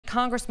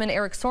Congressman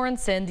Eric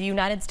Sorensen, the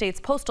United States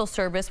Postal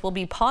Service will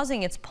be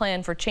pausing its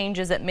plan for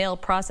changes at mail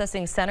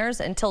processing centers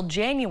until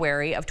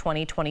January of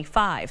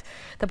 2025.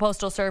 The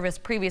Postal Service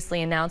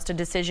previously announced a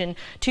decision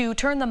to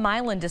turn the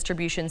Milan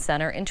distribution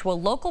center into a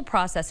local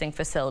processing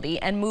facility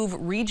and move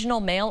regional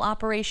mail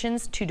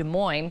operations to Des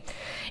Moines.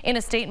 In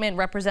a statement,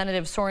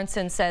 Representative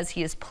Sorensen says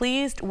he is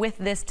pleased with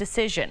this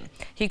decision.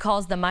 He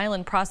calls the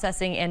Milan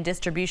processing and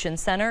distribution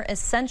center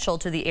essential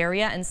to the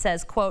area and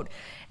says, quote,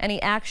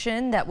 "Any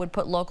action that would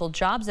put local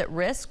jobs at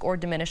risk or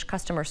diminish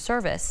customer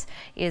service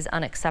is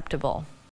unacceptable."